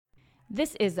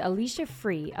This is Alicia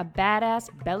Free, a badass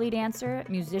belly dancer,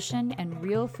 musician, and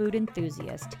real food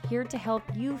enthusiast, here to help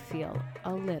you feel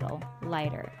a little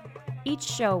lighter. Each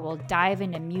show will dive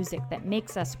into music that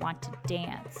makes us want to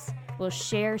dance. We'll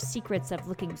share secrets of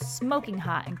looking smoking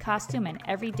hot in costume and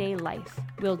everyday life.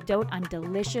 We'll dote on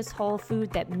delicious whole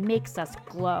food that makes us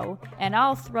glow, and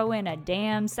I'll throw in a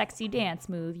damn sexy dance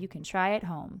move you can try at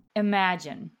home.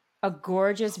 Imagine a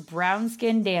gorgeous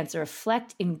brown-skinned dancer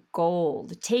flecked in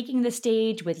gold, taking the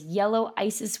stage with yellow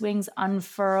Isis wings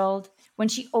unfurled. When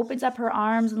she opens up her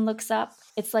arms and looks up,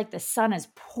 it's like the sun is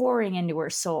pouring into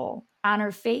her soul. On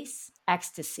her face,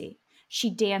 ecstasy. She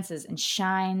dances and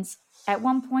shines. At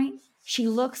one point, she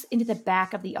looks into the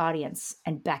back of the audience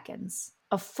and beckons.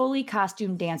 A fully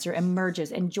costumed dancer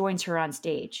emerges and joins her on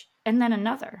stage. And then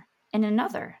another, and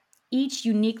another. Each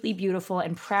uniquely beautiful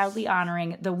and proudly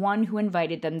honoring the one who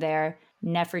invited them there,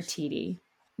 Nefertiti.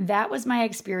 That was my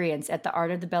experience at the Art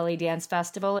of the Belly Dance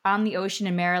Festival on the ocean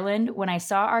in Maryland when I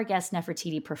saw our guest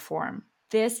Nefertiti perform.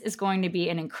 This is going to be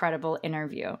an incredible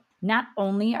interview. Not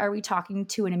only are we talking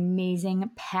to an amazing,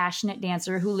 passionate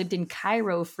dancer who lived in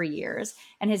Cairo for years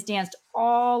and has danced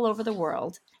all over the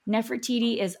world,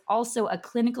 Nefertiti is also a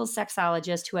clinical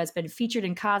sexologist who has been featured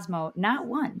in Cosmo not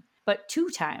one, but 2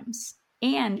 times.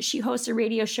 And she hosts a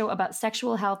radio show about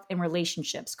sexual health and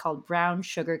relationships called Brown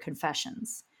Sugar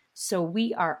Confessions. So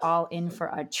we are all in for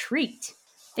a treat.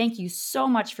 Thank you so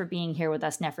much for being here with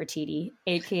us, Nefertiti,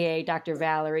 aka Dr.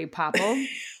 Valerie Popple.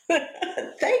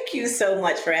 Thank you so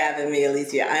much for having me,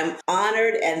 Alicia. I'm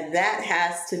honored, and that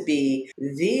has to be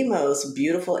the most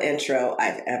beautiful intro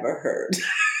I've ever heard.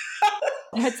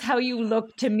 That's how you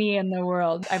look to me in the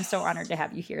world. I'm so honored to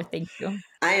have you here. Thank you.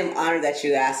 I am honored that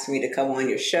you asked me to come on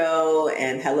your show,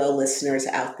 and hello, listeners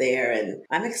out there. And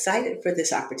I'm excited for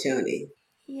this opportunity.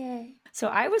 Yay. So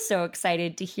I was so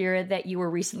excited to hear that you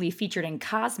were recently featured in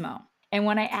Cosmo. And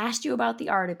when I asked you about the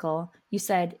article, you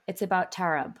said it's about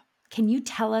Tarab. Can you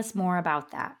tell us more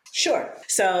about that? Sure.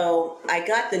 So I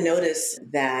got the notice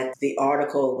that the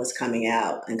article was coming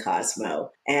out in Cosmo,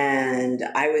 and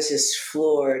I was just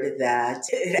floored that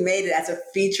it made it as a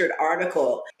featured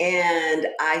article. And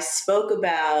I spoke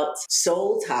about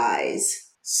soul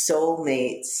ties,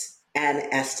 soulmates, and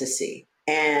ecstasy.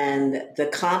 And the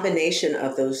combination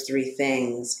of those 3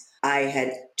 things, I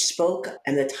had spoke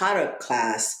in the Tarab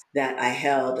class that I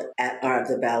held at Art of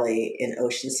the Belly in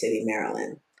Ocean City,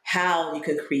 Maryland. How you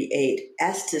can create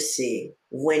ecstasy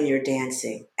when you're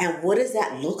dancing. And what does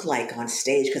that look like on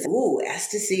stage? Because,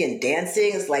 ecstasy and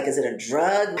dancing is like, is it a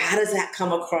drug? How does that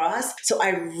come across? So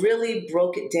I really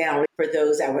broke it down for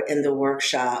those that were in the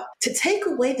workshop to take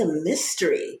away the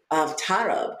mystery of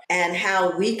Tarab and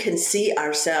how we can see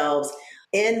ourselves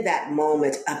in that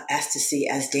moment of ecstasy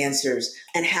as dancers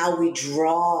and how we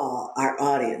draw our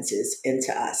audiences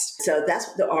into us. So that's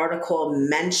what the article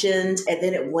mentioned. And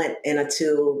then it went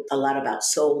into a lot about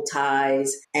soul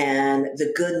ties and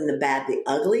the good and the bad, the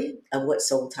ugly of what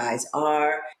soul ties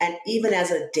are. And even as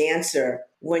a dancer,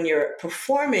 when you're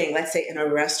performing, let's say in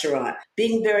a restaurant,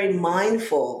 being very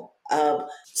mindful of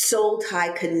soul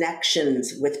tie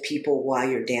connections with people while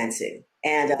you're dancing.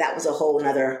 And that was a whole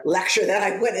nother lecture that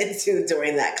I went into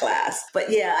during that class. But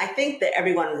yeah, I think that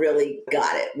everyone really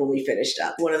got it when we finished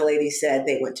up. One of the ladies said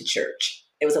they went to church.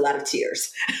 It was a lot of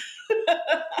tears.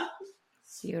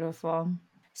 Beautiful.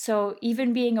 So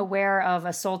even being aware of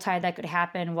a soul tie that could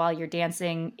happen while you're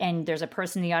dancing and there's a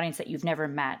person in the audience that you've never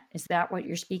met, is that what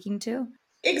you're speaking to?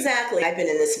 Exactly. I've been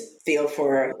in this field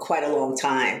for quite a long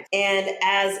time. And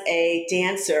as a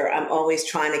dancer, I'm always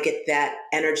trying to get that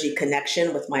energy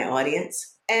connection with my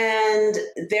audience. And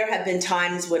there have been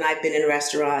times when I've been in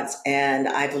restaurants and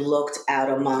I've looked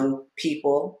out among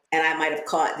people and I might have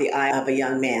caught the eye of a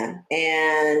young man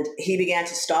and he began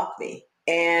to stalk me.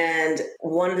 And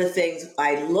one of the things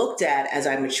I looked at as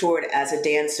I matured as a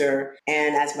dancer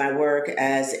and as my work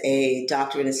as a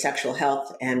doctorate in sexual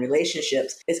health and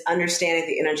relationships is understanding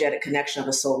the energetic connection of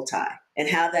a soul tie and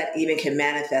how that even can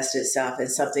manifest itself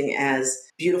as something as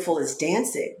beautiful as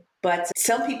dancing. But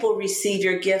some people receive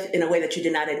your gift in a way that you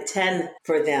did not intend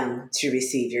for them to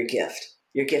receive your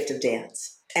gift of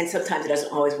dance. And sometimes it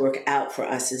doesn't always work out for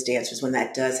us as dancers when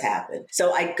that does happen.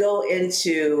 So I go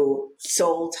into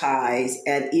soul ties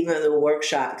and even the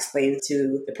workshop explained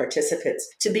to the participants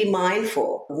to be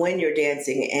mindful when you're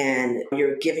dancing and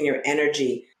you're giving your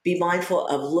energy be mindful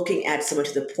of looking at someone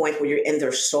to the point where you're in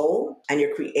their soul and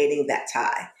you're creating that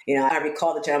tie. I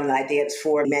recall the gentleman that I danced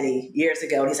for many years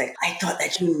ago, and he's like, I thought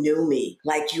that you knew me,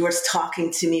 like you were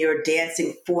talking to me or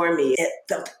dancing for me. It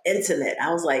felt intimate.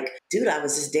 I was like, dude, I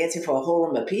was just dancing for a whole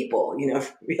room of people,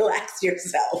 relax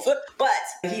yourself. But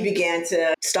he began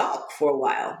to stalk for a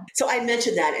while. So I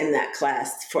mentioned that in that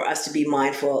class for us to be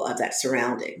mindful of that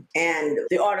surrounding. And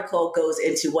the article goes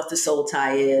into what the soul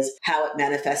tie is, how it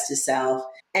manifests itself,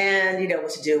 and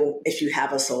what to do if you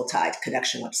have a soul tied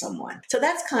connection with someone. So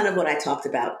that's kind of what I talked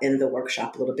about in the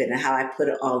workshop a little bit, and how I put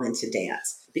it all into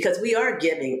dance, because we are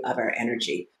giving of our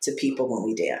energy to people when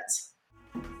we dance.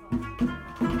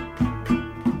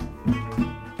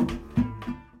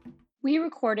 We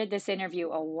recorded this interview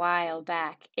a while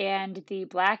back, and the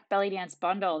Black Belly Dance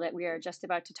bundle that we are just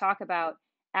about to talk about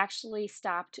actually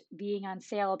stopped being on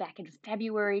sale back in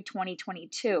February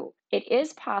 2022. It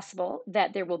is possible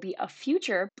that there will be a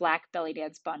future Black Belly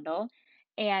Dance bundle,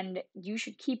 and you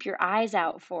should keep your eyes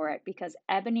out for it, because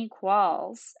Ebony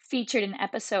Qualls, featured in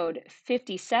episode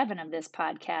 57 of this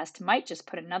podcast, might just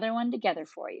put another one together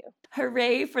for you.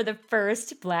 Hooray for the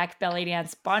first Black Belly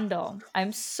Dance bundle.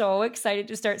 I'm so excited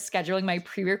to start scheduling my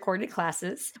pre-recorded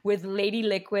classes with Lady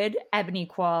Liquid, Ebony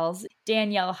Qualls,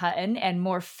 Danielle Hutton, and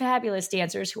more fabulous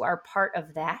dancers who are part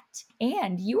of that.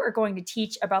 And you are going to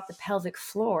teach about the pelvic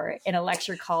floor in a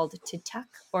lecture called To Tuck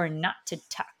or Not to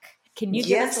Tuck. Can you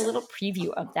give us a little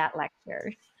preview of that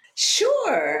lecture?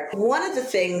 Sure. One of the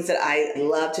things that I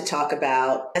love to talk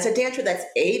about as a dancer that's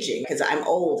aging, because I'm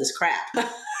old as crap,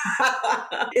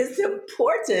 is the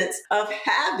importance of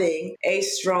having a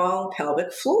strong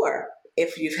pelvic floor.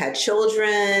 If you've had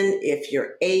children, if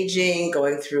you're aging,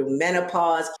 going through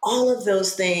menopause, all of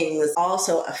those things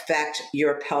also affect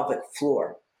your pelvic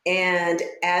floor. And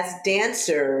as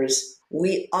dancers,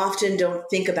 we often don't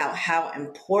think about how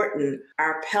important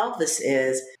our pelvis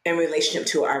is in relationship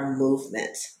to our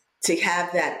movement. To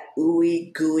have that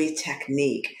ooey gooey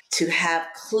technique, to have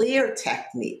clear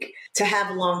technique, to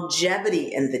have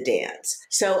longevity in the dance.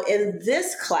 So in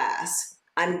this class,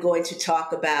 I'm going to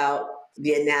talk about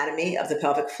the anatomy of the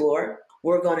pelvic floor.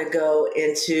 We're going to go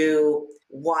into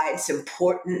why it's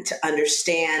important to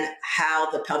understand how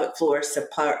the pelvic floor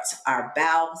supports our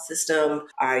bowel system,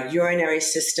 our urinary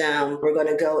system. We're going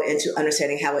to go into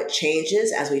understanding how it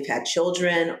changes as we've had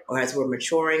children or as we're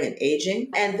maturing and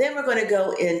aging. And then we're going to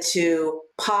go into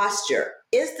posture.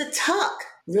 Is the tuck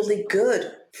really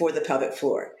good for the pelvic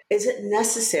floor? Is it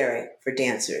necessary for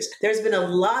dancers? There's been a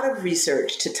lot of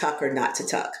research to tuck or not to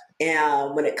tuck.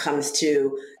 When it comes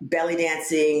to belly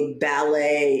dancing,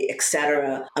 ballet,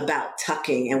 etc., about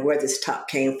tucking and where this tuck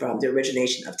came from, the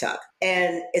origination of tuck.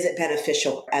 And is it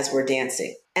beneficial as we're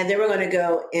dancing? And then we're going to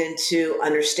go into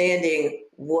understanding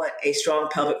what a strong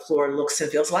pelvic floor looks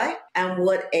and feels like, and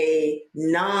what a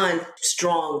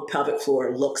non-strong pelvic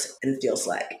floor looks and feels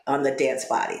like on the dance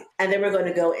body. And then we're going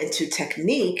to go into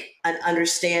technique and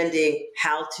understanding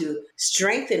how to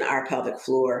strengthen our pelvic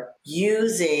floor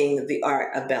using the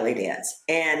art of belly dance,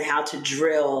 and how to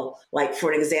drill. Like,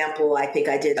 for an example, I think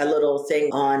I did a little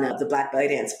thing on the Black Belly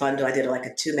Dance bundle. I did like a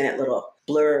 2-minute little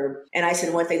blurb. And I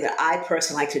said, one thing that I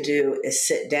personally like to do is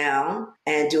sit down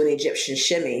and do an Egyptian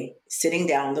shimmy, sitting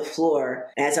down on the floor.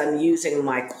 And as I'm using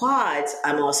my quads,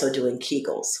 I'm also doing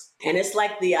Kegels. And it's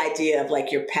like the idea of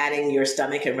like you're patting your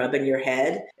stomach and rubbing your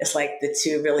head. It's like the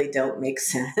two really don't make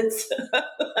sense.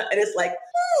 And it's like,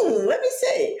 let me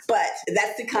see. But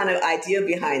that's the kind of idea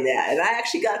behind that. And I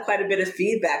actually got quite a bit of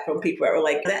feedback from people that were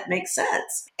like, that makes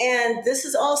sense. And this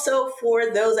is also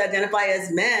for those identify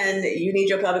as men. You need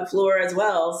your pelvic floor as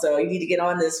well. So you need to get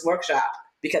on this workshop,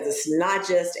 because it's not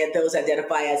just at those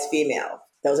identify as female.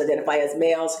 Those identify as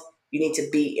males, you need to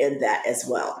be in that as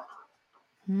well.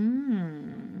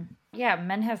 Yeah,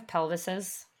 men have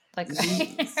pelvises.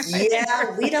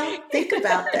 Yeah, we don't think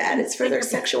about that. It's for their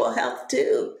sexual health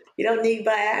too. You don't need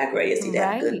Viagra. You just need to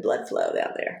have good blood flow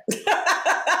down there.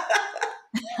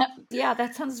 Yeah,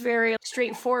 that sounds very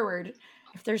straightforward.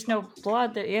 If there's no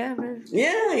blood, Yeah,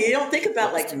 you don't think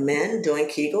about like men doing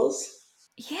Kegels.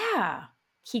 Yeah.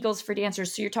 Kegels for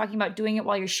dancers. So you're talking about doing it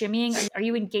while you're shimmying. Are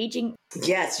you engaging?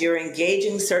 Yes, you're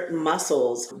engaging certain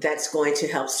muscles that's going to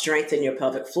help strengthen your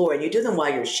pelvic floor. And you do them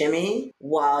while you're shimmying,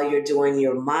 while you're doing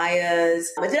your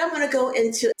Mayas. But then I'm going to go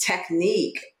into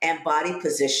technique and body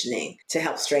positioning to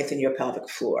help strengthen your pelvic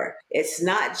floor. It's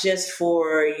not just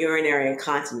for urinary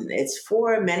incontinence. It's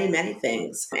for many, many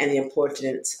things, and the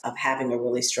importance of having a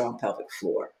really strong pelvic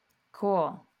floor.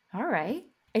 Cool. All right.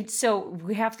 And so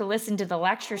we have to listen to the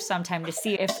lecture sometime to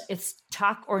see if it's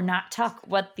tuck or not tuck,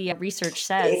 what the research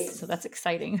says. So that's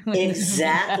exciting.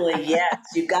 Exactly. Yes.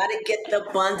 You got to get the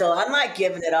bundle. I'm not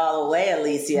giving it all away,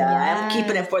 Alicia. I'm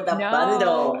keeping it for the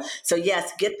bundle. So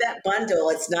yes, get that bundle.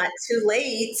 It's not too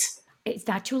late. It's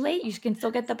not too late. You can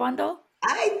still get the bundle.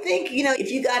 I think,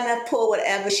 if you got enough pull,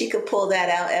 whatever, she could pull that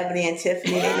out, Ebony and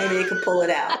Tiffany, maybe they could pull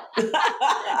it out.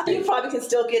 You probably can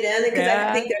still get in because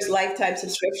I think there's lifetime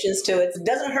subscriptions to it. It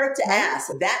doesn't hurt to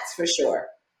ask. That's for sure.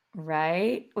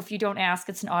 Right. If you don't ask,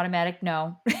 it's an automatic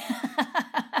no.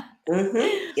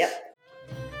 Mm-hmm. Yep.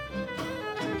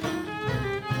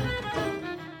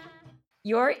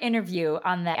 Your interview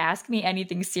on the Ask Me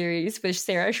Anything series with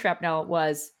Sarah Shrapnel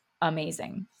was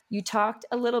amazing. You talked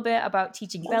a little bit about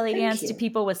teaching belly dance to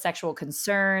people with sexual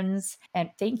concerns, and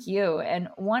thank you. And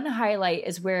one highlight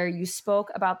is where you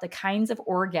spoke about the kinds of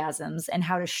orgasms and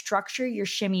how to structure your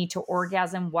shimmy to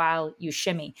orgasm while you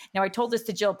shimmy. Now, I told this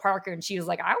to Jill Parker, and she was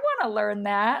like, I want to learn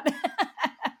that.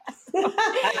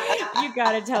 You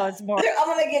got to tell us more. I'm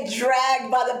going to get dragged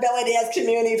by the belly dance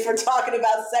community for talking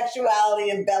about sexuality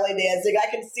and belly dancing. I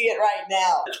can see it right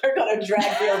now. They're going to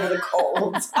drag me over the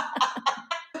coals.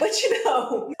 But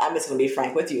I'm just going to be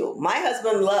frank with you. My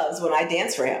husband loves when I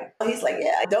dance for him. He's like,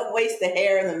 yeah, don't waste the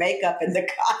hair and the makeup and the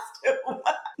costume.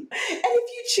 And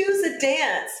if you choose a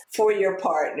dance for your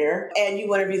partner and you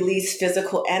want to release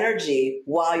physical energy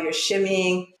while you're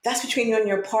shimmying, that's between you and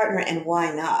your partner, and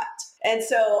why not? And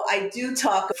so I do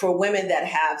talk for women that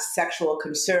have sexual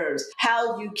concerns,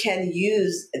 how you can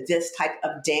use this type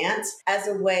of dance as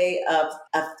a way of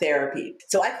therapy.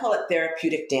 So I call it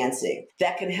therapeutic dancing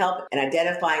that can help an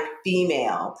identifying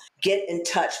female get in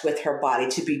touch with her body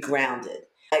to be grounded.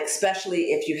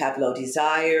 Especially if you have low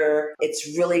desire.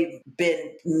 It's really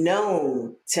been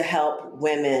known to help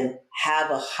women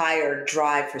have a higher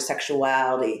drive for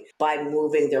sexuality by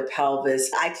moving their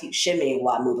pelvis. I teach shimmying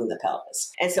while moving the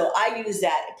pelvis. And so I use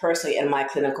that personally in my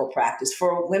clinical practice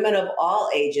for women of all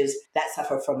ages that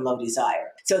suffer from low desire.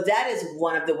 So that is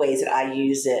one of the ways that I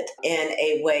use it in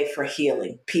a way for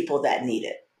healing people that need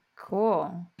it.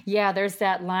 Cool. Yeah, there's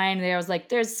that line there. I was like,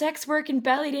 there's sex work and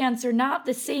belly dance are not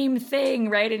the same thing,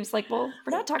 right? And it's like, well,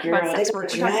 we're not talking about sex work.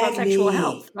 We're talking about sexual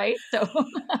health, right? So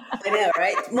I know,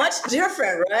 right? Much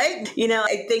different, right?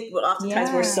 I think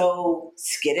oftentimes we're so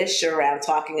skittish around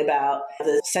talking about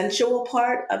the sensual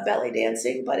part of belly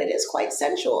dancing, but it is quite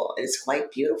sensual. It's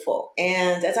quite beautiful.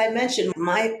 And as I mentioned,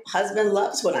 my husband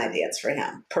loves when I dance for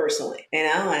him personally, and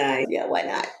why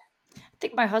not? I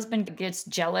think my husband gets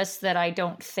jealous that I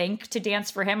don't think to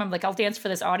dance for him. I'm like, I'll dance for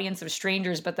this audience of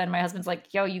strangers. But then my husband's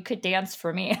like, yo, you could dance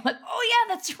for me. I'm like, oh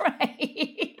yeah, that's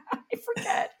right. I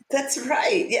forget. That's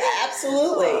right. Yeah,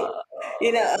 absolutely.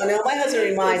 My husband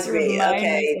reminds me,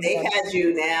 okay, they've had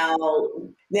you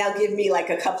now give me like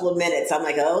a couple of minutes. I'm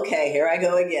like, okay, here I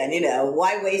go again.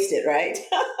 Why waste it, right?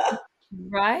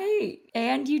 Right.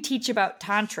 And you teach about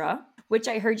Tantra, which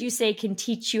I heard you say can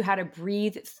teach you how to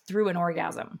breathe through an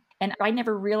orgasm. And I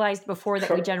never realized before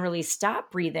that we generally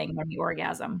stop breathing when we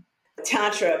orgasm.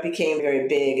 Tantra became very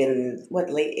big in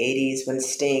late 80s when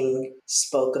Sting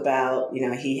spoke about,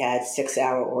 he had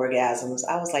 6-hour orgasms.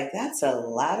 I was like, that's a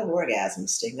lot of orgasms,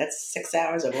 Sting. That's 6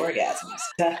 hours of orgasms.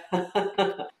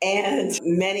 And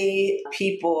many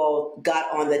people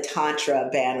got on the Tantra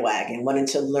bandwagon, wanted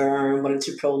to learn, wanted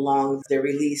to prolong the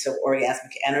release of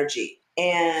orgasmic energy.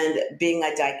 And being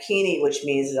a Daikini, which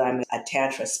means that I'm a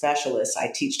Tantra specialist, I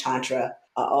teach Tantra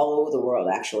all over the world,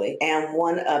 actually. And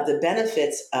one of the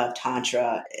benefits of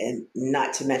Tantra, and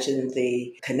not to mention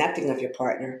the connecting of your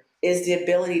partner, is the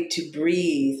ability to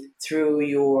breathe through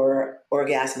your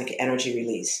orgasmic energy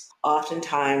release.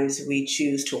 Oftentimes, we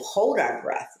choose to hold our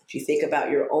breath. If you think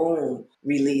about your own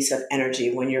release of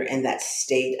energy when you're in that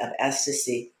state of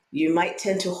ecstasy, you might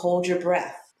tend to hold your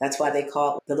breath. That's why they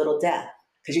call it the little death,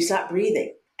 because you stop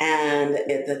breathing. And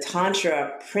the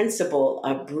Tantra principle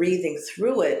of breathing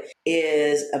through it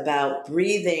is about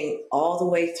breathing all the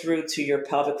way through to your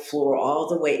pelvic floor, all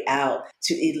the way out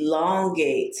to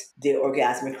elongate the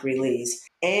orgasmic release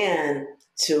and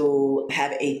to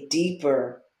have a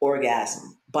deeper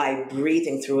orgasm by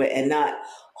breathing through it and not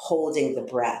holding the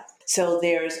breath. So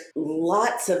there's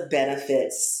lots of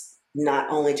benefits, not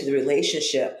only to the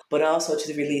relationship, but also to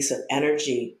the release of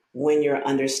energy when you're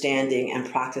understanding and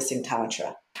practicing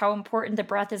Tantra. How important the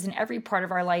breath is in every part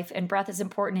of our life. And breath is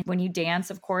important when you dance,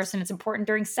 of course, and it's important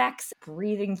during sex,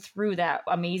 breathing through that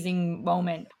amazing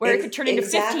moment where it could turn into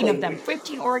 15 of them,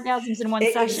 15 orgasms in one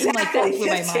session. Like that blew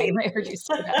my mind. I heard you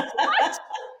say that. What?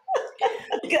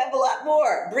 You can have a lot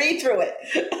more. Breathe through it.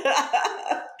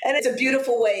 And it's a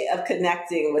beautiful way of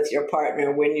connecting with your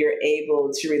partner when you're able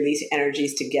to release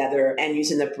energies together and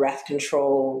using the breath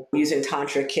control, using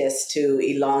Tantra Kiss to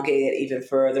elongate it even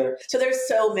further. So there's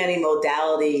so many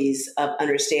modalities of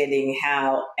understanding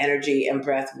how energy and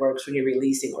breath works when you're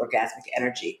releasing orgasmic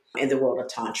energy in the world of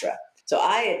Tantra. So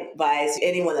I advise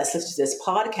anyone that's listening to this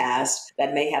podcast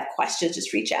that may have questions,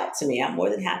 just reach out to me. I'm more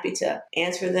than happy to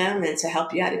answer them and to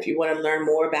help you out if you want to learn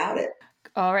more about it.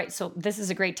 All right. So this is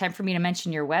a great time for me to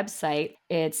mention your website.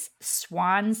 It's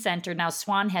Swan Center. Now,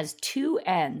 Swan has two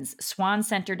N's.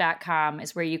 SwanCenter.com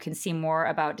is where you can see more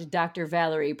about Dr.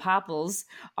 Valerie Popple's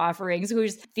offerings,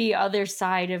 who's the other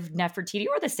side of Nefertiti,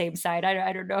 or the same side.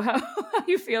 I don't know how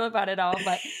you feel about it all,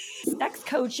 but sex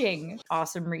coaching,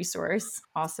 awesome resource,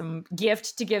 awesome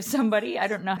gift to give somebody. I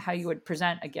don't know how you would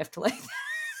present a gift like that.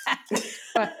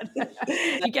 But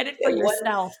you get it for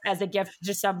yourself as a gift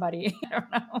to somebody. I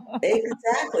don't know.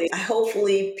 Exactly.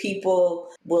 Hopefully people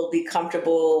will be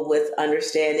comfortable with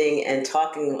understanding and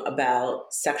talking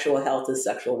about sexual health and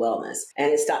sexual wellness,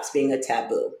 and it stops being a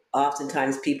taboo.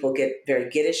 Oftentimes people get very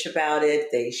skittish about it.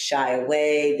 They shy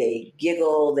away, they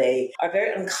giggle, they are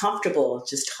very uncomfortable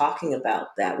just talking about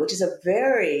that, which is a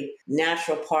very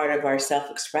natural part of our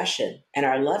self-expression and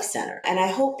our love center. And I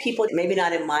hope people, maybe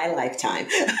not in my lifetime,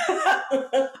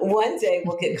 one day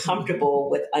will get comfortable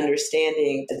with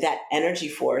understanding that energy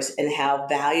force and how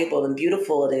valuable and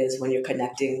beautiful it is when you're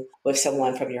connecting with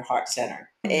someone from your heart center.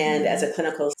 And as a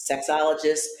clinical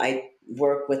sexologist, I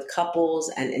work with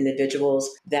couples and individuals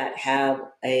that have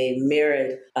a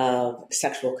myriad of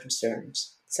sexual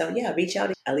concerns. So yeah, reach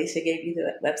out. Alicia gave you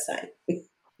the website.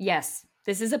 Yes,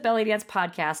 this is a belly dance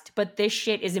podcast, but this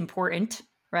shit is important,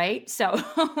 right? So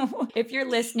if you're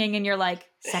listening and you're like,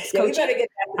 sex coaching,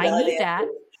 I need that.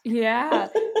 Yeah.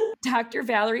 Dr.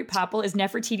 Valerie Popple is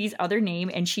Nefertiti's other name,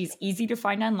 and she's easy to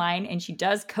find online, and she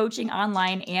does coaching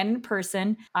online and in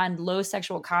person on low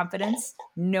sexual confidence,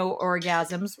 no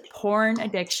orgasms, porn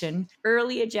addiction,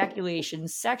 early ejaculation,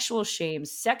 sexual shame,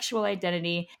 sexual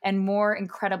identity, and more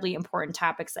incredibly important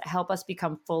topics that help us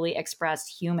become fully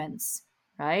expressed humans.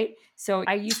 Right? So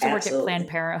I used to work at Planned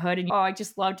Parenthood, and I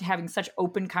just loved having such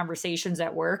open conversations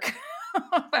at work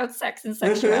about sex and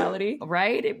sexuality,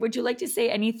 right? Would you like to say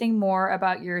anything more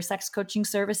about your sex coaching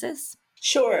services?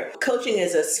 Sure. Coaching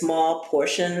is a small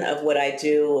portion of what I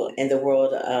do in the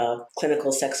world of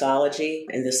clinical sexology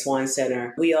in the Swan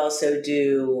Center. We also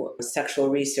do sexual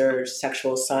research,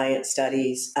 sexual science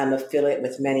studies. I'm affiliate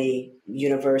with many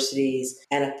universities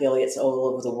and affiliates all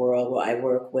over the world where I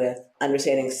work with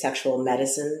understanding sexual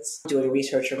medicines, doing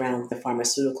research around the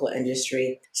pharmaceutical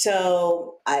industry.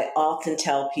 So I often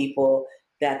tell people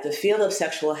that the field of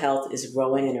sexual health is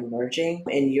growing and emerging.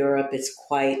 In Europe, it's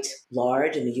quite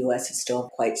large. In the US, it's still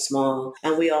quite small.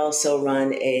 And we also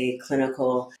run a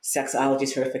clinical sexology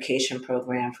certification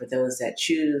program for those that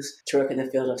choose to work in the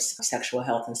field of sexual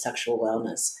health and sexual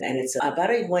wellness. And it's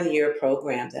about a 1-year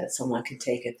program that someone can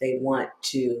take if they want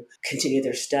to continue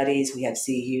their studies. We have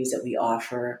CEUs that we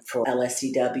offer for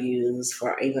LSCWs,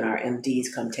 for even our MDs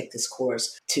come take this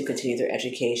course to continue their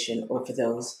education, or for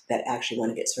those that actually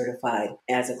want to get certified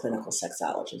as a clinical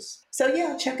sexologist. So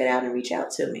yeah, check it out and reach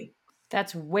out to me.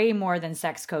 That's way more than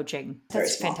sex coaching.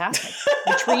 That's fantastic.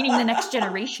 You're training the next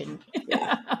generation.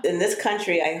 Yeah. In this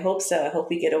country, I hope so. I hope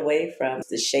we get away from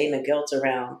the shame and guilt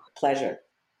around pleasure.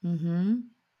 Mm-hmm.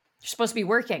 You're supposed to be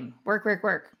working.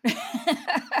 Work.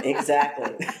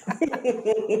 Exactly.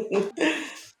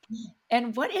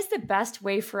 And what is the best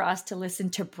way for us to listen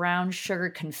to Brown Sugar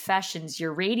Confessions,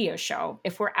 your radio show,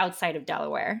 if we're outside of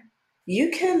Delaware?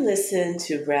 You can listen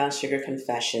to Brown Sugar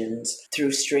Confessions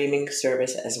through streaming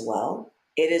service as well.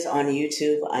 It is on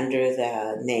YouTube under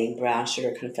the name Brown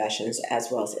Sugar Confessions, as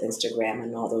well as Instagram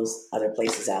and all those other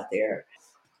places out there.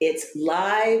 It's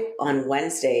live on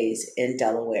Wednesdays in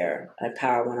Delaware at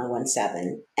Power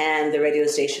 101.7, and the radio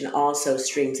station also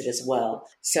streams it as well.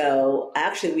 So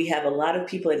actually, we have a lot of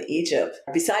people in Egypt.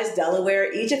 Besides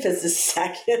Delaware, Egypt is the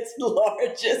second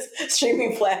largest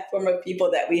streaming platform of people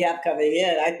that we have coming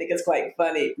in. I think it's quite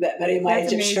funny that many of my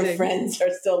Egyptian friends are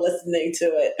still listening to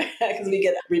it, because we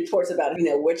get reports about,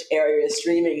 which area is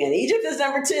streaming, and Egypt is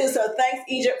number 2. So thanks,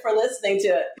 Egypt, for listening to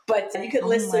it. But you can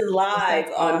listen live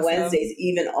on Wednesdays,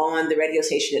 even on the radio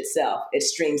station itself. It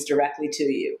streams directly to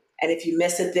you. And if you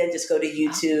miss it, then just go to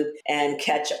YouTube and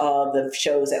catch all the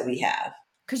shows that we have.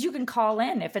 Because you can call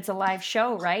in if it's a live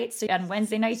show, right? So on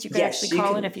Wednesday nights, you can actually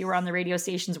call in if you were on the radio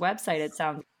station's website, it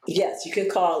sounds. Yes, you can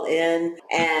call in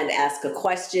and ask a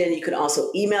question. You can also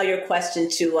email your question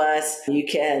to us. You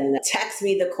can text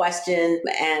me the question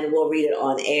and we'll read it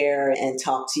on air and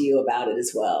talk to you about it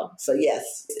as well. So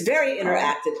yes, it's very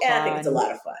interactive and I think it's a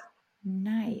lot of fun.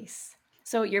 Nice.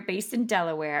 So you're based in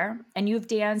Delaware and you've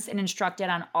danced and instructed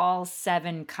on all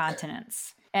 7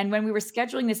 continents. And when we were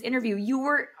scheduling this interview, you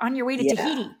were on your way to Yeah.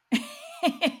 Tahiti,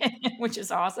 which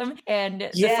is awesome. And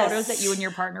the photos that you Yes. and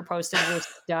your partner posted were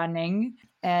stunning.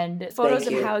 And photos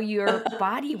Thank of you. how your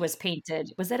body was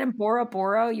painted. Was that in Bora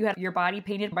Bora? You had your body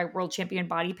painted by world champion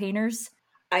body painters?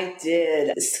 I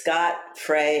did. Scott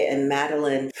Frey and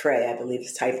Madeline Frey, I believe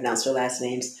is how you pronounce their last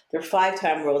names. They're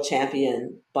 5-time world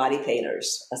champion body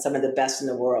painters, some of the best in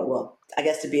the world. Well, I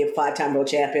guess to be a 5-time world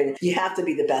champion, you have to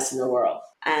be the best in the world.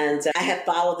 And I had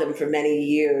followed them for many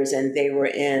years, and they were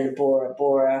in Bora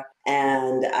Bora.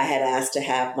 And I had asked to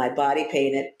have my body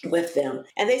painted with them.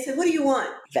 And they said, "What do you want,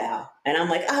 Val?" And I'm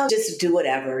like, "Oh, just do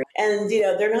whatever." And,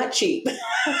 they're not cheap.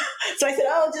 So I said,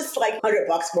 "Oh, just like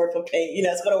 $100 worth of paint,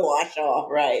 it's going to wash off,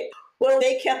 right?" Well,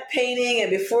 they kept painting, and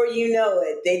before you know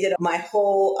it, they did my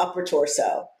whole upper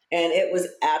torso. And it was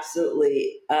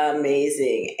absolutely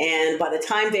amazing. And by the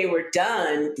time they were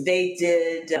done, they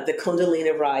did the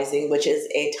Kundalini Rising, which is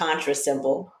a Tantra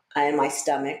symbol in my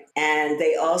stomach. And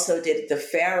they also did the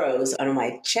pharaohs on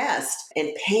my chest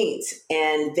in paint.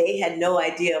 And they had no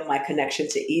idea of my connection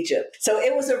to Egypt. So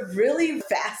it was a really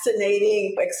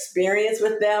fascinating experience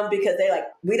with them because they like,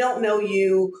 "We don't know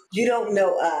you, you don't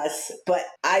know us, but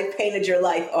I painted your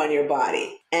life on your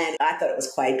body." And I thought it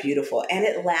was quite beautiful. And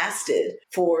it lasted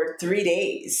for 3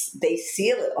 days. They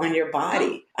seal it on your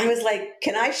body. I was like,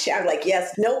 "Can I share?" Like,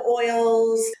 yes, no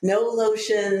oils, no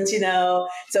lotions,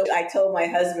 So I told my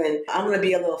husband, "I'm going to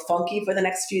be a little funky for the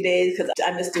next few days because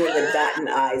I'm just doing the dotting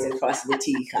I's and crossing the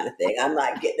T kind of thing. I'm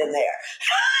not getting in there."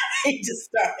 He just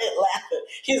started laughing.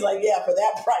 He's like, "Yeah, for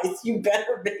that price, you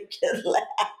better make it last."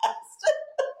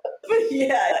 But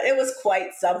yeah, it was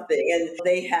quite something. And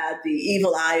they had the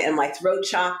evil eye in my throat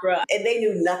chakra. And they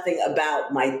knew nothing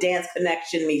about my dance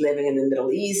connection, me living in the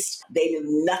Middle East. They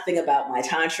knew nothing about my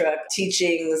Tantra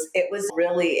teachings. It was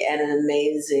really an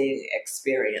amazing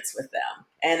experience with them.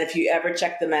 And if you ever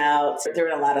check them out, they're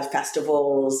in a lot of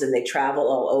festivals and they travel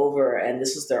all over. And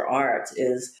this is their art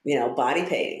is, body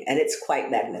painting. And it's quite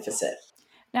magnificent.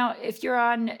 Now, if you're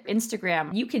on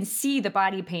Instagram, you can see the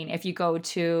body paint if you go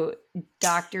to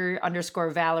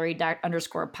Dr._Valerie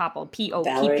 _Poppel,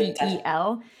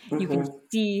 Poppel. You can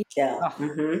see. Yeah.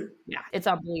 Oh, yeah, it's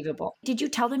unbelievable. Did you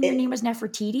tell them your name was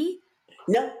Nefertiti?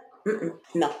 No.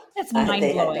 No. That's mind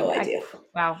They blowing. had no idea.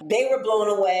 Wow. They were blown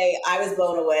away. I was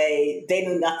blown away. They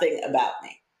knew nothing about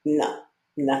me. No.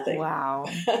 Nothing. Wow.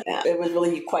 It was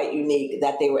really quite unique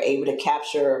that they were able to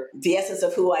capture the essence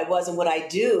of who I was and what I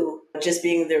do, just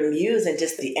being their muse and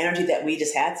just the energy that we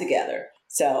just had together.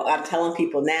 So I'm telling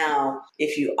people now,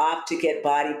 if you opt to get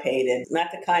body painted,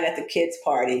 not the kind at the kids'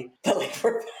 party, but like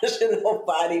professional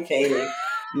body painting,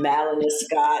 Malin and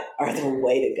Scott are the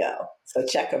way to go. So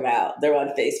check them out. They're on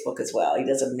Facebook as well. He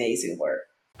does amazing work.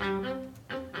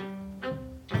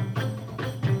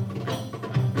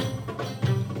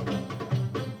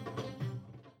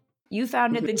 You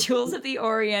founded the Jewels of the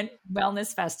Orient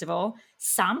Wellness Festival,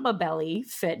 Samba Belly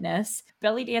Fitness,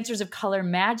 Belly Dancers of Color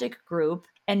Magic Group,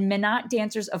 and Minot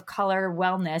Dancers of Color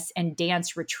Wellness and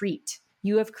Dance Retreat.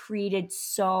 You have created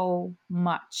so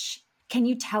much. Can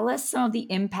you tell us some of the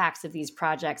impacts of these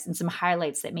projects and some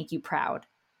highlights that make you proud?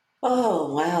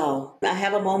 Oh, wow. I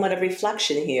have a moment of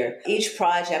reflection here. Each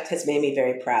project has made me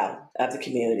very proud of the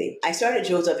community. I started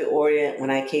Jewels of the Orient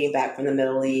when I came back from the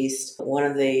Middle East. One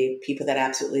of the people that I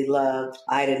absolutely loved,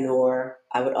 Ida Noor,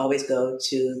 I would always go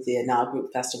to the Nile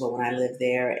Group Festival when I lived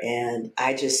there. And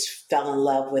I just fell in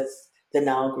love with the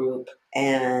Nile Group.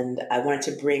 And I wanted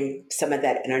to bring some of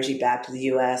that energy back to the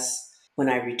U.S. When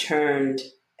I returned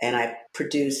and I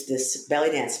produced this belly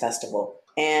dance festival.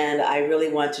 And I really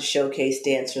want to showcase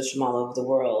dancers from all over the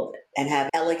world and have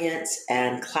elegant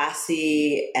and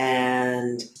classy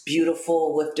and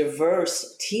beautiful with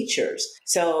diverse teachers.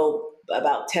 So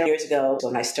about 10 years ago,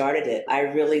 when I started it, I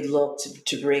really looked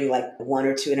to bring like 1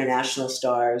 or 2 international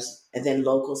stars and then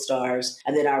local stars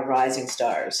and then our rising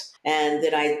stars. And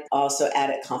then I also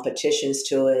added competitions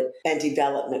to it and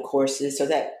development courses so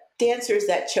that dancers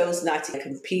that chose not to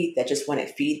compete, that just wanted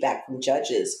feedback from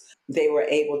judges, they were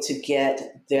able to get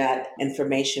that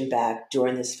information back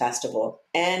during this festival.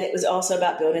 And it was also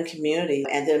about building community.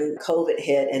 And then COVID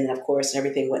hit, and then, of course,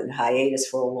 everything went in hiatus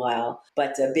for a while.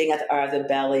 But being at the Art of the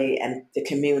Belly and the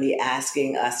community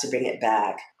asking us to bring it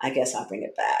back, I guess I'll bring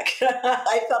it back.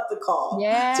 I felt the call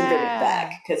to bring it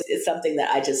back because it's something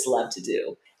that I just love to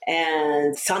do.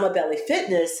 And Samba Belly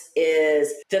Fitness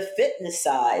is the fitness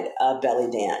side of belly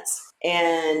dance.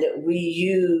 And we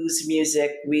use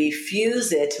music, we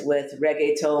fuse it with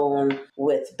reggaeton,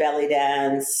 with belly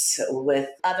dance, with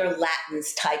other Latin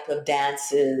type of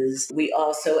dances. We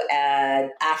also add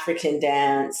African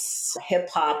dance, hip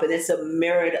hop, and it's a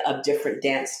myriad of different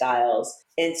dance styles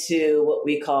into what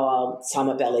we call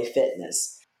Samba Belly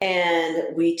Fitness.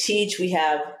 And we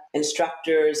have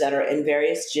instructors that are in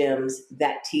various gyms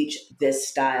that teach this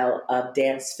style of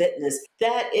dance fitness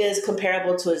that is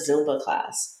comparable to a Zumba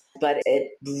class. But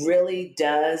it really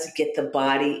does get the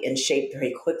body in shape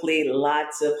very quickly.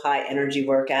 Lots of high energy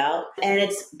workout. And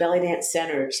it's belly dance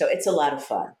centered. So it's a lot of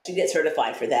fun to get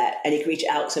certified for that. And you can reach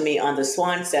out to me on the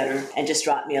Swan Center and just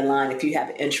drop me a line if you have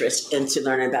interest into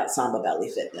learning about Samba Belly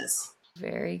Fitness.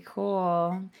 Very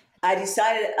cool. I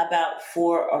decided about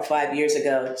 4 or 5 years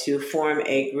ago to form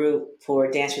a group for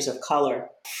dancers of color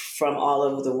from all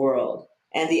over the world.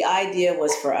 And the idea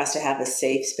was for us to have a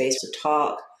safe space to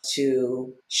talk,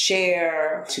 to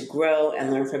share, to grow,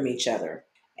 and learn from each other.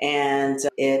 And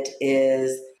it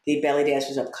is the Belly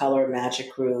Dancers of Color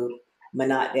Magic Group.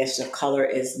 Manat Dancers of Color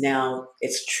is now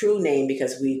its true name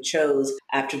because we chose,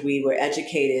 after we were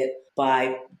educated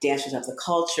by dancers of the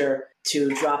culture, to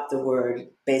drop the word,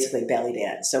 basically belly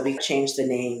dance. So we changed the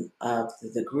name of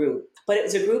the group. But it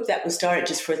was a group that was started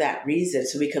just for that reason,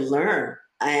 so we could learn.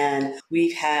 And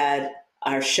we've had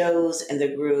our shows in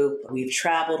the group, we've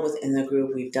traveled within the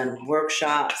group, we've done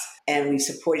workshops, and we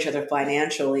support each other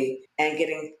financially and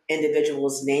getting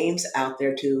individuals' names out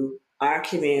there to our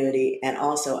community and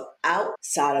also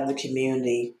outside of the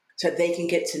community so they can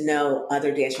get to know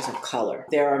other dancers of color.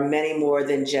 There are many more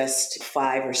than just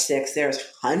 5 or 6. There's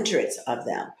hundreds of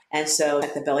them. And so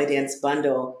at the Belly Dance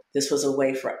Bundle, this was a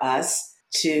way for us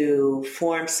to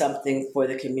form something for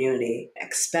the community,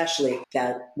 especially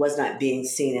that was not being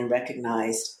seen and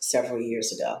recognized several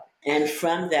years ago. And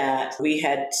from that, we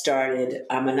had started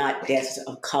our Manat Dancers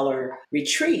of Color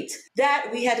retreat that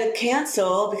we had to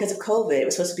cancel because of COVID. It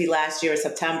was supposed to be last year in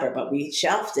September, but we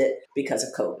shelved it because of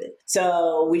COVID.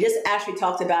 So we just actually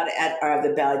talked about it at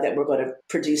the Belly that we're going to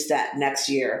produce that next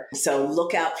year. So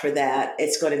look out for that.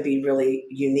 It's going to be really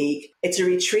unique. It's a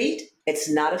retreat. It's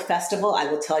not a festival, I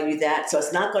will tell you that. So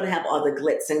it's not going to have all the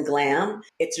glitz and glam.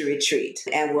 It's a retreat.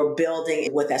 And we're building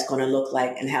what that's going to look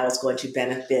like and how it's going to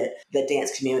benefit the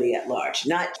dance community at large.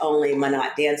 Not only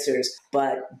Manat dancers,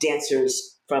 but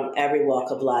dancers from every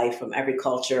walk of life, from every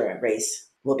culture and race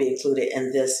will be included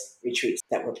in this retreat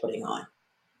that we're putting on.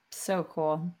 So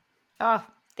cool. Oh,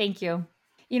 thank you.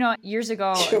 You know, years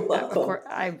ago, of course,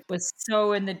 I was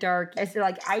so in the dark. I feel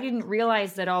like I didn't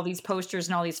realize that all these posters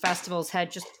and all these festivals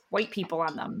had just white people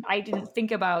on them. I didn't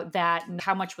think about that and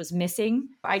how much was missing.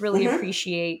 I really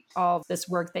appreciate all of this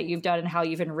work that you've done and how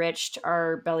you've enriched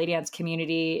our belly dance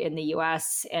community in the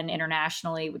US and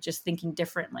internationally with just thinking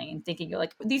differently and thinking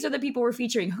like, these are the people we're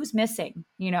featuring. Who's missing?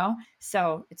 You know?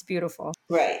 So it's beautiful.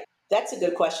 Right. That's a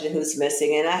good question, who's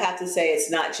missing. And I have to say,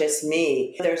 it's not just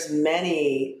me. There's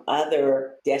many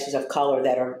other dancers of color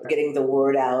that are getting the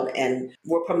word out, and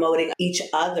we're promoting each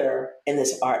other in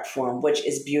this art form, which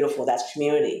is beautiful. That's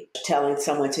community. Telling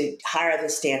someone to hire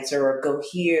this dancer or go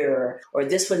here, or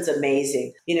this one's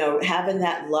amazing. You know, having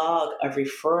that log of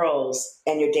referrals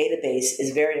in your database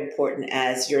is very important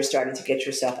as you're starting to get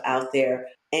yourself out there.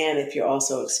 And if you're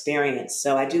also experienced.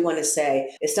 So I do want to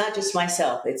say, it's not just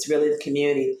myself, it's really the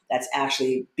community that's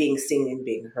actually being seen and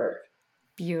being heard.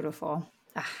 Beautiful.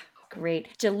 Great.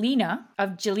 Jelena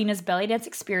of Jelena's Belly Dance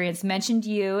Experience mentioned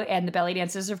you and the Belly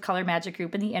Dancers of Color Magic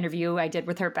Group in the interview I did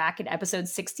with her back in episode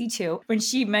 62. When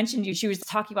she mentioned you, she was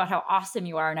talking about how awesome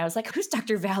you are. And I was like, who's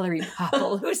Dr. Valerie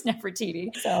Popple? Who's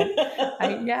Nefertiti? So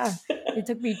it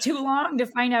took me too long to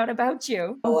find out about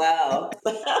you. Wow.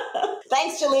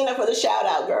 Thanks, Jelena, for the shout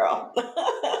out, girl.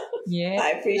 Yeah. I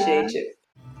appreciate you.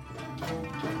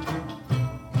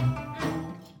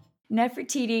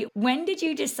 Nefertiti, when did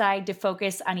you decide to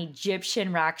focus on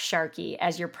Egyptian rock sharky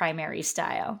as your primary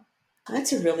style?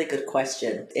 That's a really good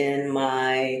question. In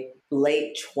my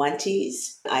late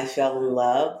 20s, I fell in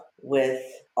love with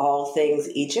all things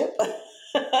Egypt.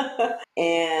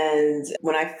 And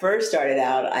when I first started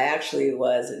out, I actually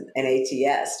was an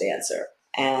ATS dancer.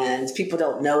 And people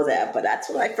don't know that, but that's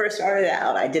when I first started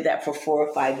out. I did that for 4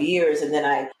 or 5 years. And then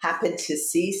I happened to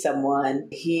see someone,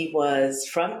 he was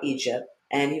from Egypt.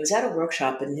 And he was at a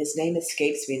workshop, and his name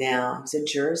escapes me now. He was in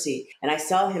Jersey. And I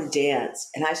saw him dance.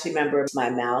 And I just remember my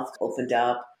mouth opened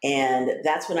up. And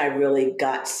that's when I really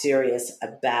got serious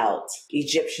about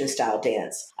Egyptian style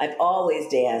dance. I've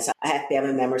always danced. I have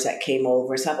family members that came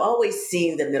over. So I've always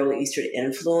seen the Middle Eastern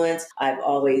influence. I've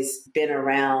always been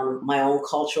around my own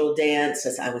cultural dance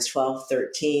since I was 12,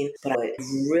 13. But it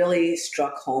really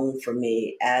struck home for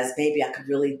me as maybe I could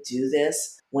really do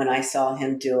this when I saw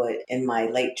him do it in my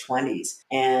late 20s.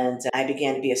 And I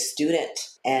began to be a student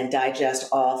and digest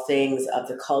all things of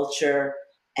the culture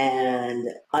and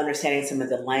understanding some of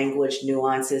the language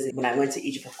nuances. When I went to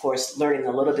Egypt, of course, learning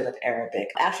a little bit of Arabic.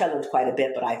 Actually, I learned quite a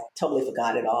bit, but I totally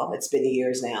forgot it all. It's been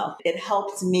years now. It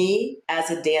helped me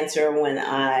as a dancer when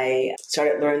I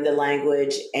started learning the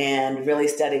language and really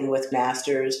studying with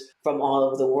masters from all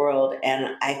over the world.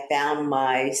 And I found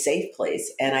my safe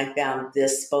place, and I found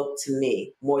this spoke to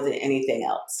me more than anything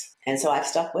else. And so I've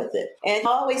stuck with it. And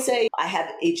I always say I have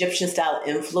Egyptian style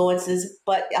influences,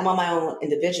 but I'm on my own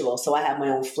individual. So I have my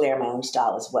own flair, my own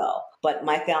style as well. But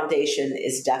my foundation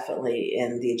is definitely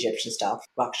in the Egyptian style,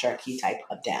 rock sharki type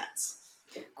of dance.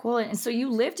 Cool. And so you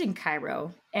lived in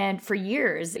Cairo, and for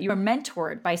years you were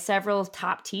mentored by several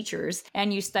top teachers,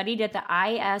 and you studied at the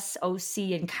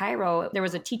ISOC in Cairo. There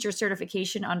was a teacher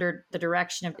certification under the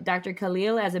direction of Dr.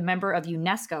 Khalil as a member of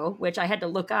UNESCO, which I had to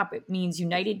look up. It means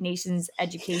United Nations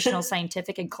Educational,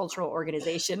 Scientific, and Cultural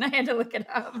Organization. I had to look it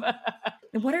up.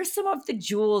 What are some of the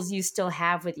jewels you still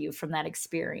have with you from that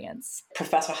experience?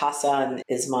 Professor Hassan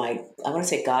is my, I want to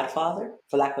say godfather,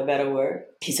 for lack of a better word.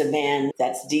 He's a man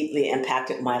that's deeply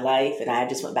impacted my life. And I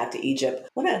just went back to Egypt.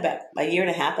 About a year and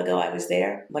a half ago, I was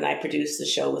there when I produced the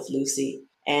show with Lucy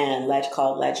and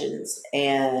called Legends.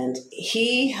 And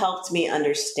he helped me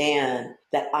understand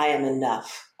that I am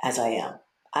enough as I am.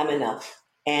 I'm enough.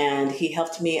 And he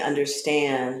helped me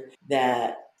understand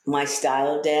that my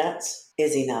style of dance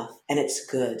is enough and it's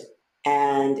good.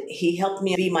 And he helped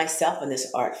me be myself in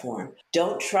this art form.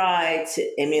 Don't try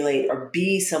to emulate or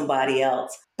be somebody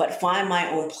else, but find my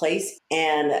own place.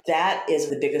 And that is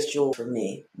the biggest jewel for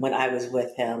me when I was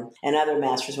with him and other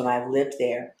masters when I've lived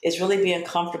there, is really being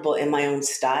comfortable in my own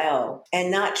style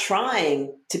and not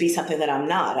trying to be something that I'm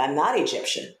not. I'm not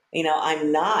Egyptian.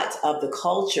 I'm not of the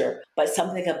culture, but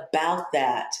something about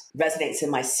that resonates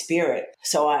in my spirit.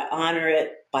 So I honor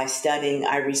it by studying.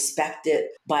 I respect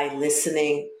it by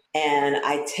listening. And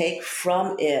I take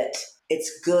from it,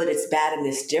 it's good, it's bad, and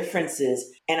its differences.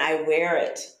 And I wear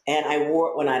it. And I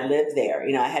wore it when I lived there.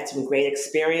 I had some great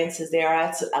experiences there.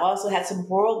 I also had some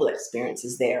horrible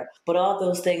experiences there. But all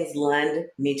those things lend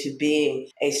me to being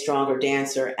a stronger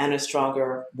dancer and a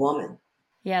stronger woman.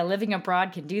 Yeah, living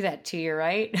abroad can do that to you,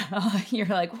 right? You're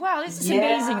like, wow, this is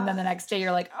amazing. And then the next day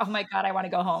you're like, oh my God, I want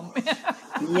to go home.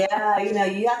 Yeah,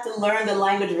 you have to learn the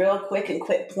language real quick and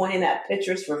quit pointing at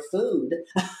pictures for food.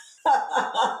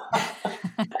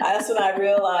 That's when I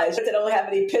realized if they don't have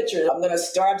any pictures, I'm going to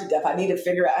starve to death. I need to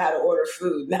figure out how to order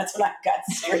food. And that's when I got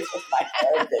serious with my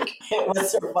Arabic. It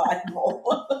was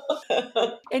survival.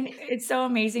 And it's so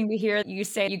amazing to hear you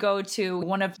say you go to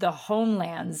one of the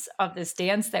homelands of this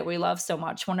dance that we love so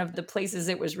much, one of the places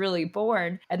it was really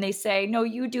born. And they say, no,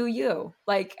 you do you.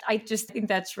 I just think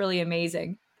that's really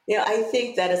amazing. I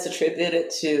think that is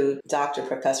attributed to Dr.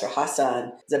 Professor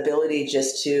Hassan's ability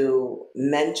just to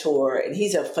mentor. And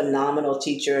he's a phenomenal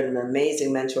teacher and an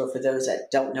amazing mentor for those that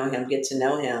don't know him, get to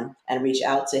know him and reach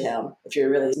out to him if you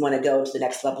really want to go to the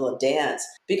next level of dance.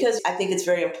 Because I think it's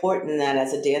very important that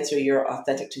as a dancer, you're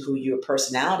authentic to who your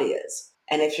personality is.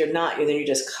 And if you're not, then you're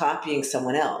just copying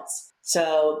someone else.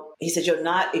 So he said, you're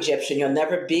not Egyptian, you'll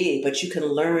never be, but you can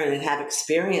learn and have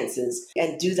experiences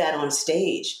and do that on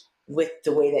stage with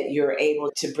the way that you're able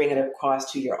to bring it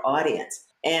across to your audience.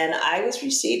 And I was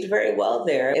received very well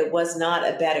there. It was not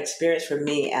a bad experience for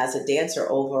me as a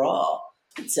dancer overall.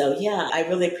 So yeah, I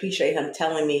really appreciate him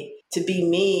telling me to be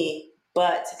me,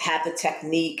 but have the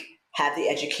technique, have the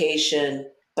education,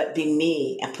 but be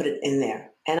me and put it in there.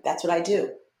 And that's what I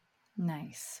do.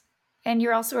 Nice. And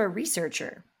you're also a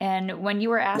researcher. And when you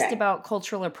were asked Right. about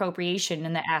cultural appropriation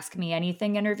in the Ask Me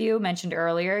Anything interview mentioned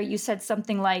earlier, you said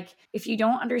something like, if you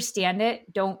don't understand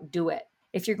it, don't do it.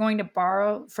 If you're going to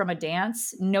borrow from a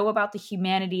dance, know about the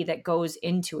humanity that goes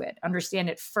into it. Understand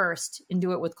it first and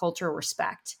do it with cultural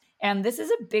respect. And this is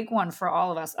a big one for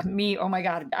all of us. Me, oh my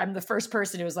God, I'm the first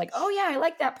person who was like, oh yeah, I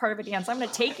like that part of a dance. I'm going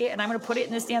to take it and I'm going to put it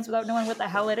in this dance without knowing what the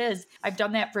hell it is. I've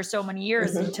done that for so many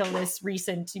years until this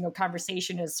recent,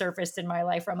 conversation has surfaced in my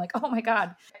life where I'm like, oh my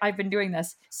God, I've been doing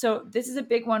this. So this is a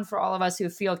big one for all of us who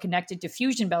feel connected to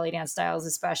fusion belly dance styles,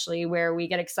 especially where we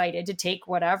get excited to take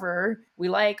whatever we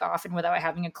like, often without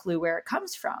having a clue where it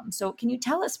comes from. So can you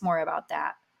tell us more about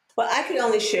that? Well, I can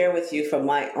only share with you from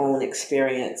my own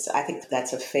experience. I think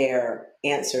that's a fair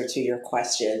answer to your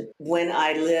question. When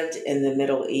I lived in the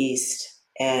Middle East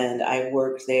and I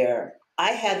worked there,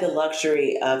 I had the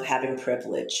luxury of having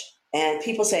privilege. And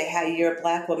people say, "Hey, you're a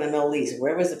Black woman in the Middle East.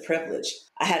 Where was the privilege?"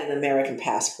 I had an American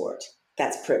passport.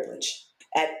 That's privilege.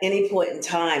 At any point in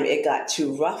time, it got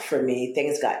too rough for me.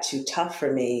 Things got too tough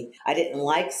for me. I didn't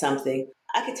like something.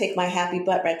 I could take my happy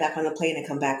butt right back on the plane and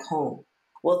come back home.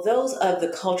 Well, those of the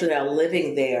culture that are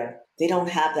living there, they don't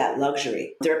have that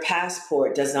luxury. Their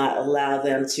passport does not allow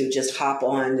them to just hop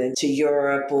on into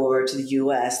Europe or to the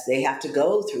US. They have to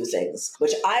go through things,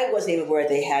 which I wasn't even aware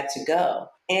they had to go.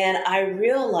 And I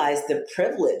realized the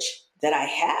privilege that I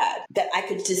had, that I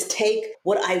could just take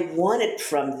what I wanted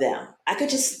from them. I could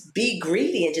just be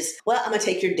greedy and just, well, I'm going to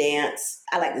take your dance.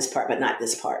 I like this part, but not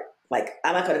this part. Like,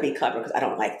 I'm not going to be covered because I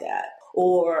don't like that.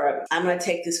 Or I'm going to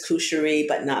take this kushari,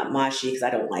 but not mashi because I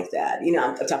don't like that. You know,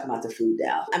 I'm talking about the food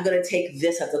now. I'm going to take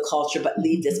this of the culture, but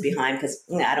leave this behind because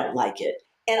I don't like it.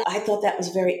 And I thought that was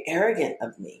very arrogant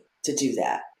of me to do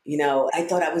that. You know, I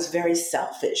thought I was very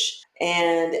selfish.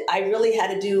 And I really had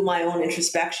to do my own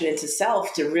introspection into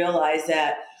self to realize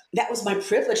that that was my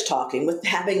privilege talking, with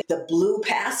having the blue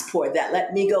passport that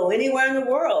let me go anywhere in the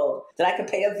world that I could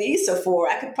pay a visa for.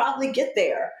 I could probably get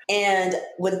there. And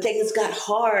when things got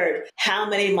hard, how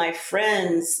many of my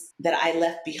friends that I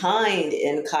left behind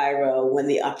in Cairo when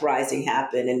the uprising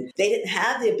happened, and they didn't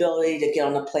have the ability to get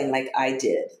on a plane like I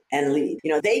did and leave.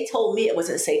 You know, they told me it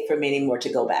wasn't safe for me anymore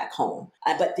to go back home,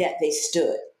 but yet they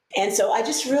stood. And so I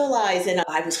just realized, and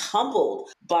I was humbled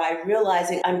by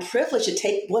realizing I'm privileged to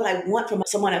take what I want from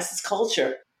someone else's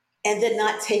culture and then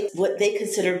not take what they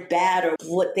consider bad or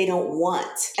what they don't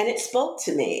want. And it spoke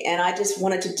to me, and I just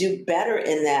wanted to do better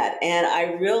in that. And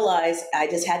I realized I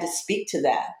just had to speak to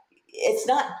that. It's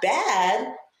not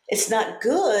bad. It's not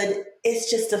good. It's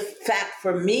just a fact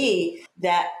for me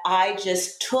that I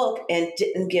just took and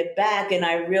didn't give back. And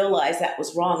I realized that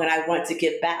was wrong, and I wanted to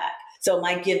give back. So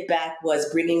my give back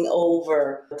was bringing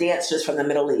over dancers from the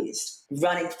Middle East,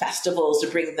 running festivals to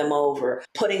bring them over,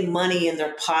 putting money in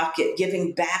their pocket,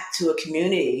 giving back to a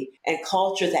community and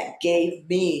culture that gave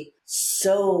me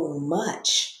so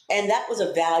much. And that was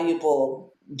a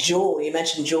valuable jewel. You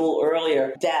mentioned jewel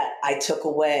earlier that I took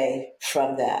away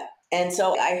from that. And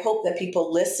so I hope that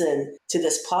people listen to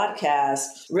this podcast,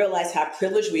 realize how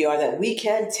privileged we are, that we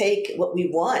can take what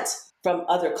we want from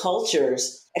other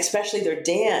cultures, especially their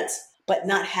dance, but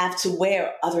not have to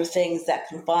wear other things that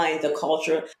confine the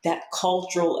culture, that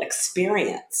cultural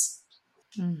experience.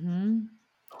 Mm-hmm.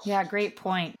 Yeah, great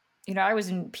point. You know, I was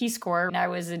in Peace Corps and I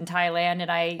was in Thailand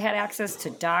and I had access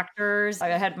to doctors. I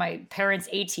had my parents'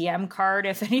 ATM card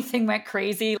if anything went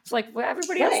crazy. It's like, well,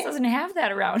 everybody else doesn't have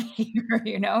that around here,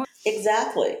 you know?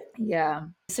 Exactly. Yeah.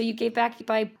 So you gave back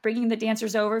by bringing the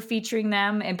dancers over, featuring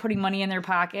them, and putting money in their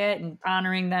pocket and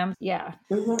honoring them. Yeah.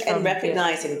 Mm-hmm. And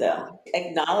recognizing them,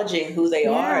 acknowledging who they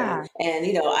are. And,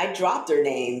 you know, I dropped their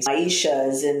names,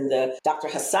 Aishas and the Dr.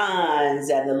 Hassans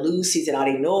and the Lucys and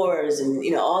Adi Noors, and,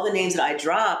 you know, all the names that I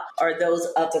drop are those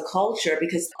of the culture,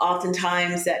 because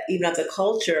oftentimes that even of the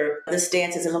culture, this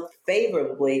dance isn't looked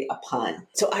favorably upon.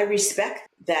 So I respect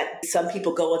that some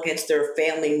people go against their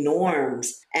family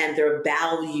norms and their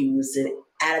values and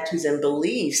attitudes and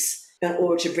beliefs in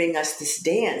order to bring us this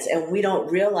dance. And we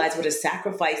don't realize what a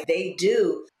sacrifice they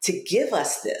do to give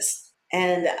us this.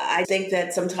 And I think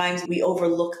that sometimes we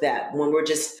overlook that when we're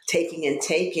just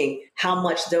taking, how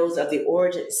much those of the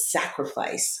origin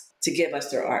sacrifice to give us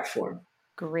their art form.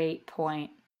 Great point.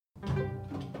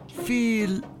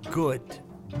 Feel good.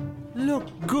 Look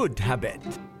good, habit.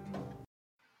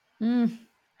 All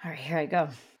right, here I go.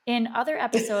 In other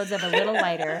episodes of A Little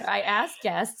Lighter, I ask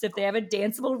guests if they have a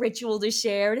danceable ritual to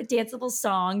share, a danceable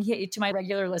song. To my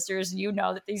regular listeners, you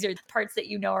know that these are parts that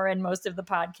you know are in most of the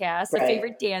podcast. Right. A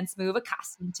favorite dance move, a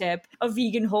costume tip, a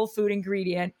vegan whole food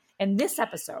ingredient. In this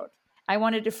episode, I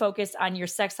wanted to focus on your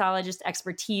sexologist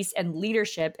expertise and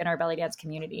leadership in our belly dance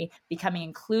community, becoming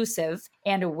inclusive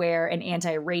and aware and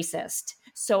anti-racist.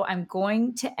 So I'm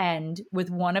going to end with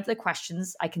one of the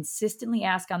questions I consistently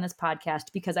ask on this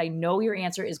podcast because I know your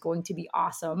answer is going to be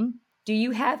awesome. Do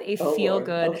you have a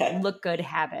feel-good, look good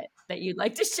habit that you'd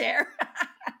like to share?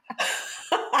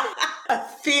 A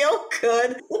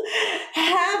feel-good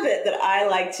habit that I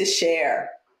like to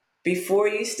share. Before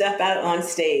you step out on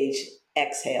stage,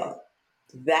 exhale.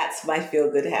 That's my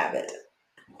feel-good habit.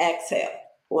 Exhale.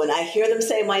 When I hear them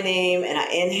say my name and I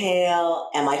inhale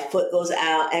and my foot goes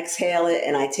out, exhale it,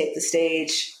 and I take the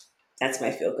stage, that's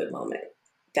my feel-good moment.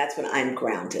 That's when I'm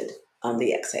grounded on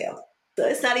the exhale. So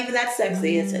it's not even that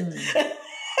sexy, is it?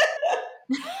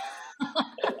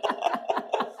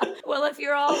 Well, if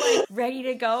you're all like ready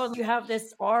to go and you have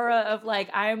this aura of like,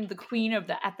 I'm the queen of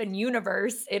the effing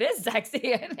universe, it is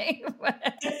sexy, I think.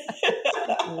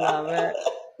 Love it.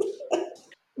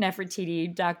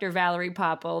 Nefertiti, Dr. Valerie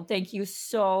Popple, thank you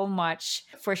so much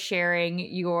for sharing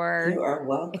your You are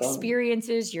welcome.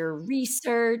 experiences, your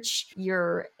research,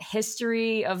 your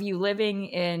history of you living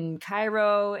in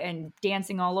Cairo and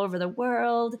dancing all over the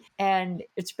world. And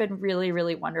it's been really,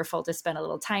 really wonderful to spend a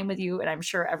little time with you. And I'm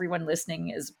sure everyone listening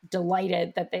is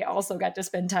delighted that they also got to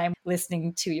spend time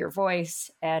listening to your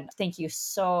voice. And thank you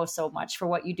so, so much for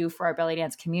what you do for our belly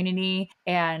dance community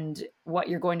and what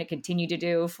you're going to continue to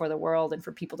do for the world and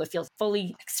for people to feel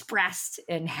fully expressed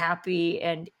and happy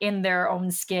and in their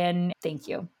own skin. Thank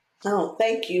you. Oh,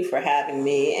 thank you for having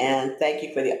me, and thank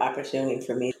you for the opportunity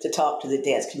for me to talk to the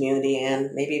dance community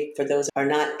and maybe for those who are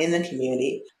not in the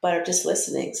community but are just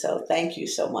listening. So thank you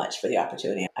so much for the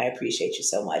opportunity. I appreciate you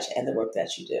so much and the work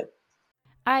that you do.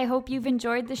 I hope you've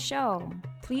enjoyed the show.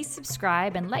 Please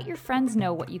subscribe and let your friends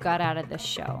know what you got out of this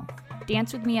show.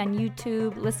 Dance with me on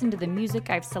YouTube, listen to the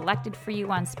music I've selected for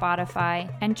you on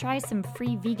Spotify, and try some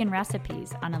free vegan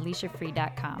recipes on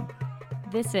AliciaFree.com.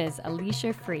 This is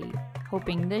Alicia Free,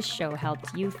 hoping this show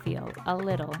helped you feel a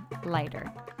little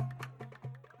lighter.